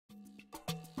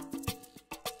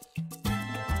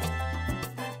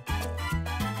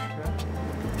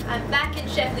I'm back in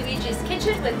Chef Luigi's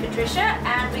kitchen with Patricia,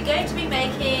 and we're going to be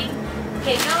making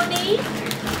pennoni,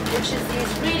 which is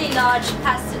these really large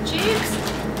pasta tubes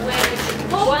with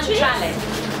pork cheese,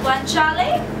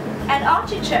 guanciale, and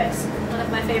artichokes, one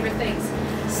of my favorite things.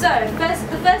 So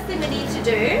the first thing we need to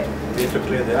do, we need to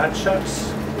clear the artichokes.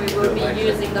 We will be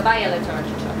using the violet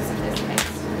artichokes in this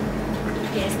case.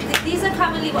 Yes, these are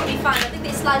commonly what we find. I think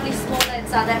they're slightly smaller in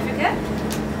South Africa,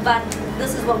 but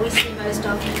this is what we see most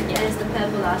often, is the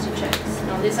purple artichokes.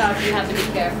 Now this out you have to be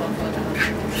careful for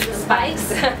the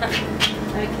spikes.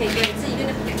 Okay, great. So you're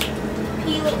going to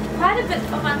peel quite a bit.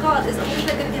 Oh my god, is all of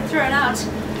that going to get thrown out?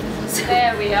 So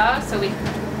there we are, so we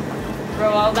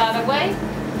throw all that away.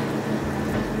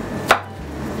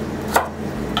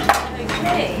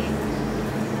 Okay.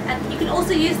 And you can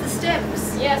also use the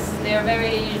stems. Yes, they're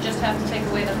you just have to take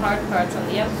away the hard parts on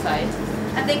the outside.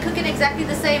 And they cook at exactly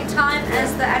the same time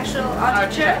as the actual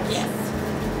artichokes? Yes.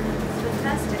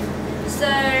 Fantastic.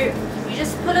 So you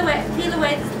just peel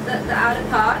away the outer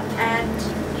part and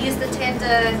use the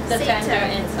tender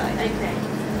inside. Okay.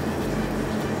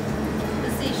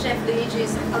 You see Chef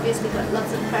Luigi's obviously got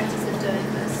lots of practice in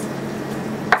doing this.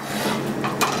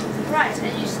 Right,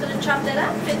 and you're just going to chop that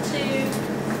up into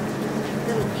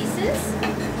little pieces.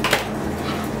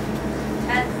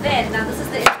 And then, now this is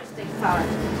the interesting part.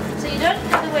 So you don't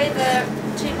cut away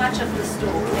too much of the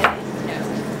stalk, okay? No.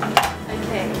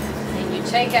 Okay. And you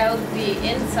take out the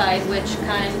inside, which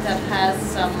kind of has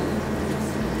some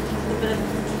A bit of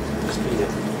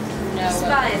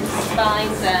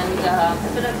spines and a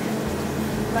bit of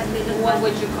like what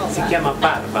would you call Si that? chiama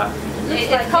barba.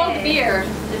 It's called beard.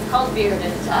 It's called beard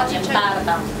in Italian.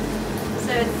 Barba.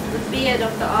 So it's the beard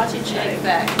of the artichoke.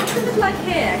 Exactly. It's a bit like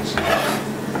hair, actually.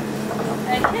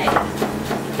 Okay.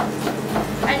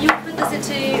 And you put this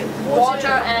into Water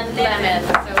and lemon,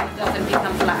 so it doesn't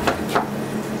become black.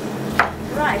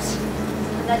 Right.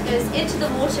 And that goes into the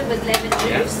water with lemon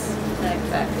juice.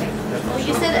 Exactly. Well,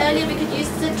 you said earlier we could use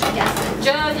citric acid.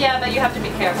 Yeah, but you have to be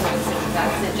careful with citric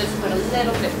acid. Just put a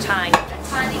little bit, tiny bit.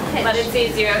 Tiny pinch. But it's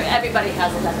easier. Everybody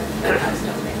has a lemon in their house,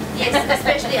 don't they? Yes,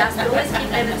 especially us. We always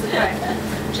keep lemons at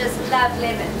home. Just love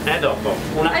lemons. E dopo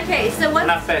Okay, so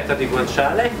una fetta di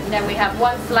guanciale. And then we have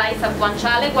one slice of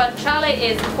guanciale. Guanciale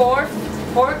is pork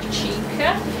cheek,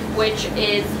 which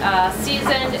is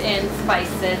seasoned in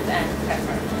spices and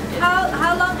pepper.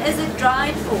 How long is it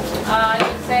dried for? I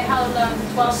would say how long?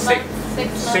 12 months?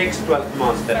 6 months? 12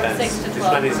 months, depends. 6 to 12 This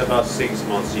one is about 6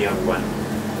 months young one.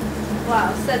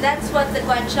 Wow, so that's what the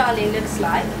guanciale looks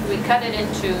like. We cut it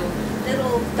into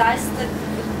little diced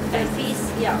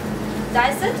piece,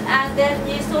 dice it, and then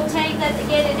you're sauteing that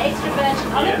again in extra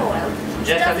virgin olive oil.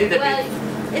 Just a little bit.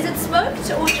 Is it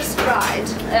smoked or just dried?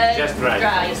 Just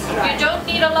dried. You don't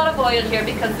need a lot of oil here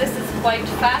because this is quite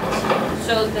fat,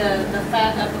 so the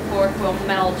fat of the pork will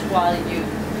melt while you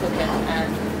cook it.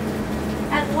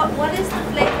 And what is the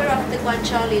flavor of the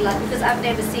guanciale like? Because I've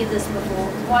never seen this before.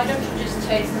 Why don't you just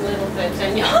taste a little bit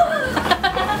and you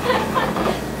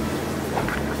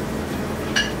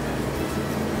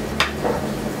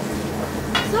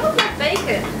Sort of like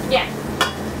bacon. Yeah.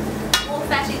 More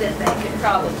fatty than bacon.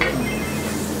 Probably.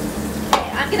 Okay,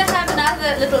 I'm going to have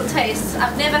another little taste.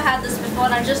 I've never had this before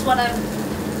and I just want to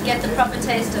get the proper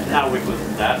taste of it. Now we put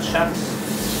the artichokes.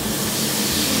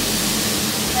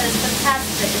 That is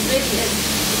fantastic. It really is.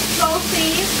 It's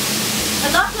salty.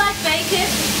 A lot like bacon,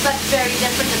 but very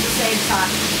different at the same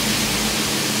time.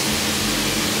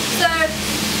 So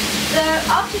the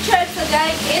artichokes are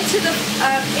going into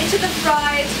the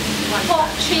fried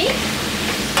pork cheek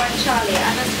guanciale.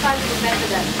 I must try to remember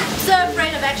that. I'm so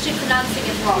afraid of actually pronouncing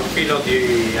it wrong. Un filo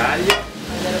di aglio.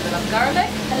 A little bit of garlic.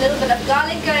 A little bit of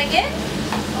garlic going in.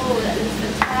 Oh, that is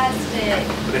fantastic.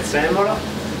 Prezzemolo.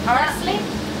 Parsley.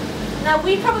 Now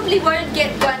we probably won't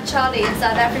get guanciale in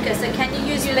South Africa, so can you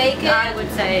use bacon? I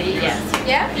would say yes.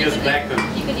 Yeah? Use bacon.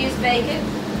 You could use bacon.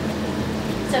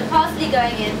 So parsley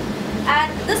going in.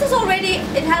 And this is already,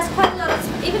 it has quite a lot of,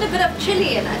 even a bit of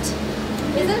chili in it.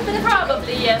 Is it a bit of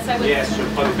Probably, yes, I would Yes,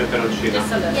 un po' di peperoncino.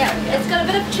 just a little. Yeah, it's got a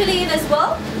bit of chili in as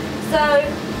well. So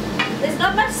there's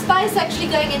not much spice actually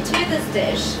going into this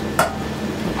dish.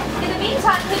 In the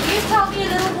meantime, could you tell me a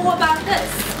little more about this?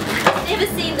 I've never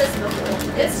seen this before.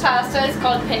 This pasta is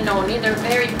called pennoni. They're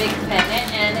very big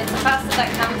penne, and it's a pasta that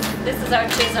comes, this is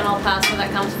artisanal pasta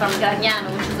that comes from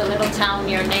Gragnano, which is a little town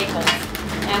near Naples.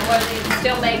 And where they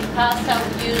still make pasta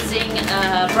using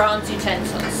bronze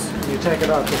utensils. You take it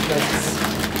out the plates.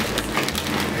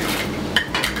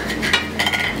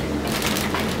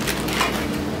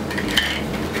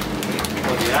 Un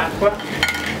po' di acqua.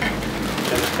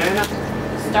 Appena.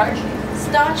 Starch.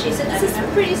 Starchy, so this is some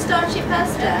pretty starchy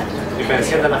pasta. Dipende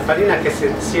sia dalla farina che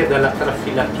sia dalla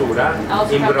traffilatura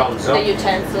Also in from bronzo. the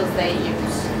utensils they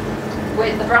use.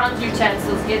 With the bronze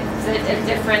utensils gives it a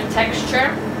different texture,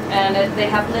 and they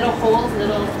have little holes,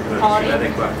 little Si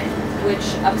vede qua. which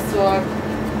absorb.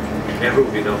 È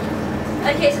ruvido.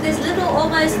 Okay, so there's little,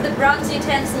 almost the bronze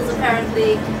utensils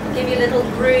apparently give you little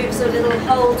grooves or little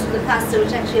holes for the pasta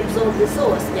which actually absorb the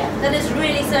sauce. Yeah. That is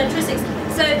really so interesting.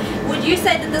 So, would you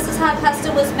say that this is how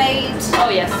pasta was made Oh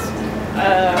yes,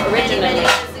 originally. many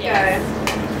years ago? Yes.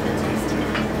 Fantastic.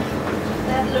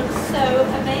 That looks so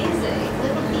amazing.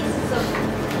 Little pieces of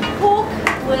pork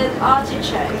with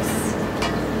artichokes.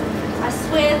 I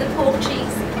swear the pork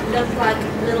cheeks look like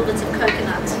little bits of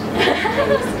coconut.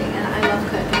 Amazing, and I love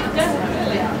coconut. Yeah, so,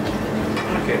 really.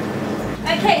 yeah. Okay.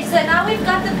 Okay, so now we've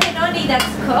got the pennoni that's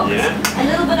cooked, Yeah. a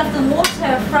little bit of the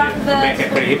water from To make a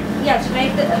cream. Yeah, to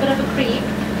make a bit of a cream,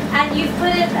 and you've put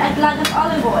in a glug of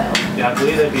olive oil. Yeah, a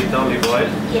little bit olive oil.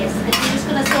 Yes, and you're just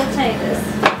going to saute this.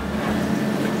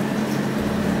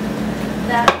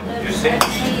 That You looks see?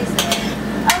 amazing.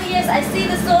 Oh yes, I see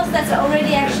the sauce that's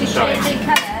already actually Sorry. changing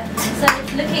colour, so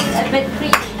it's looking a bit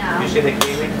creamy now. You see the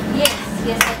creamy? Yes,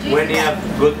 yes, I do. When see you that.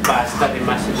 have good pasta, you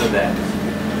must do that.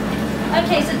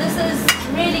 Okay, so this is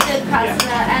really good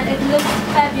pasta and it looks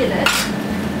fabulous.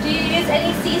 Do you use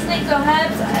any seasonings or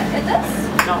herbs in this?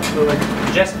 No,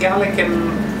 just garlic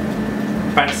and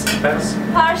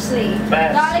Parsley.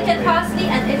 Garlic and parsley,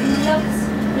 and it looks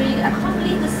really good. I can't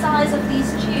believe the size of these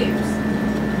tubes.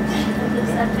 It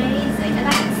looks amazing. And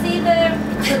I can see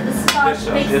the starch This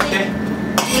sauce, mixing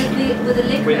you see? with the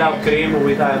liquid. Without cream,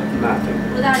 without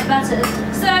nothing. Without butter.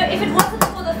 So if it wasn't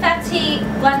for the fatty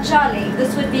guanciale,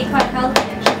 this would be quite healthy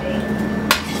actually.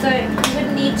 So you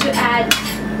wouldn't need to add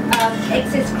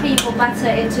excess cream or butter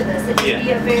into this. It would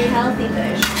be a very healthy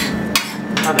dish.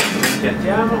 Adesso lo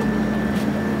impiattiamo.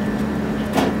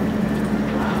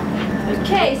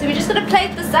 Okay, so we're just going to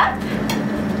plate this up.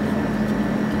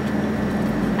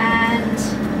 And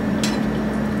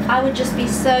I would just be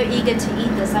so eager to eat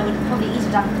this. I would probably eat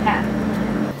it out of the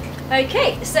pan.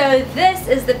 Okay, so this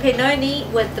is the pennoni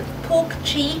with the pork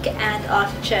cheek and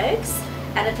artichokes.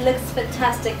 And it looks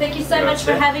fantastic. Thank you so much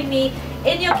for having me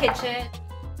in your kitchen.